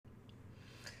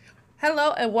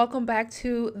Hello and welcome back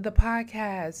to the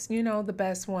podcast. You know, the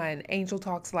best one, Angel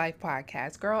Talks Life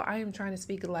podcast. Girl, I am trying to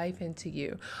speak life into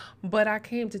you, but I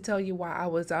came to tell you why I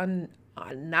was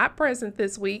not present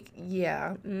this week.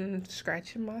 Yeah,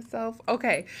 scratching myself.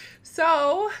 Okay,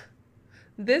 so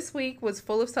this week was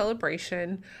full of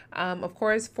celebration. Of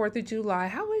course, 4th of July.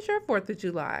 How was your 4th of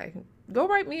July? Go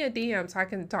write me a DM so I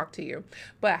can talk to you.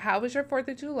 But how was your 4th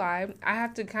of July? I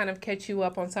have to kind of catch you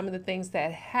up on some of the things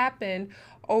that happened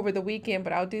over the weekend,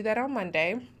 but I'll do that on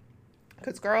Monday.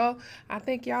 Because, girl, I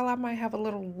think I might have a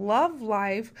little love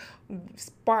life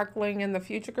sparkling in the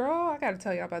future. Girl, I got to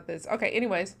tell y'all about this. Okay,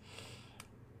 anyways,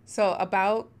 so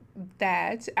about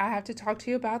that, I have to talk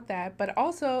to you about that. But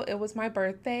also, it was my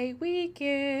birthday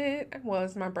weekend. It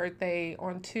was my birthday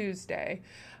on Tuesday,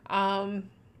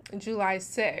 July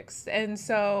 6th. And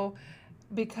so,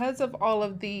 because of all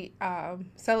of the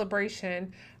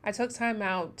celebration, I took time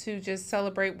out to just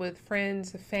celebrate with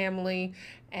friends, family,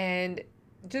 and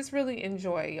just really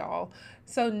enjoy y'all.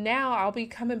 So now I'll be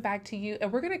coming back to you,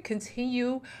 and we're going to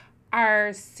continue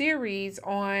our series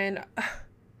on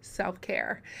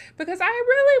self-care because I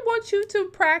really want you to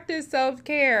practice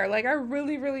self-care. Like I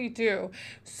really, really do.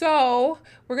 So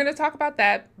we're going to talk about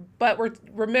that, but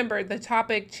remember the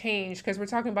topic changed because we're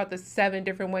talking about the 7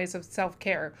 different ways of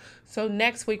self-care. So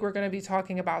next week we're going to be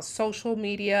talking about social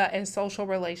media and social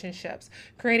relationships,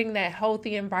 creating that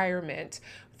healthy environment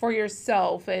for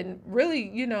yourself and really,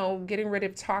 getting rid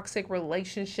of toxic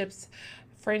relationships,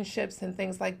 friendships and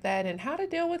things like that, and how to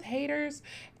deal with haters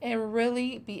and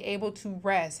really be able to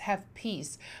rest, have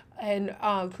peace, and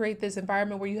create this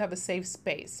environment where you have a safe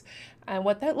space and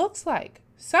what that looks like.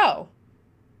 So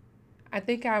I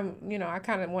think I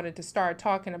kind of wanted to start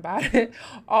talking about it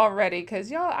already because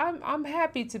y'all, I'm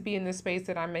happy to be in the space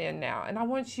that I'm in now, and I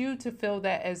want you to feel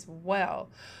that as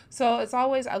well. So as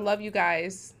always, I love you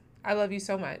guys. I love you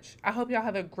so much. I hope y'all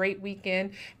have a great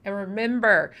weekend. And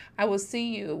remember, I will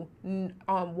see you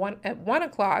at 1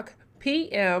 o'clock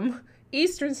p.m.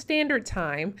 Eastern Standard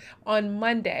Time on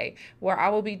Monday, where I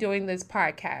will be doing this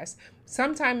podcast.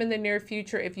 Sometime in the near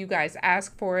future, if you guys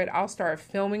ask for it, I'll start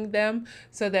filming them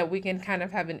so that we can kind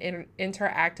of have an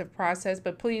interactive process.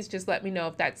 But please just let me know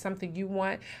if that's something you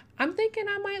want. I'm thinking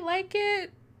I might like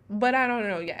it, but I don't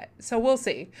know yet. So we'll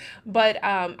see. But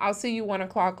I'll see you 1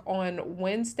 o'clock on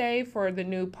Wednesday for the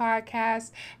new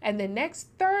podcast. And then next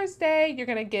Thursday, you're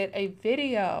going to get a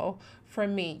video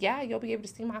from me. Yeah, you'll be able to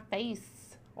see my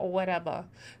face or whatever.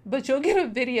 But you'll get a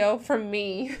video from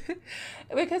me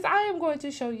because I am going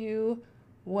to show you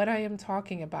what I am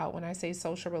talking about when I say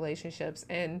social relationships.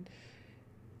 And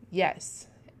yes,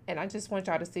 and I just want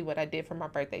y'all to see what I did for my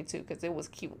birthday too because it was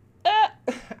cute.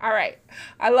 All right.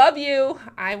 I love you.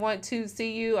 I want to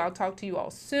see you. I'll talk to you all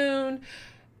soon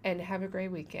and have a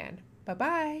great weekend.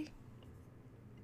 Bye-bye.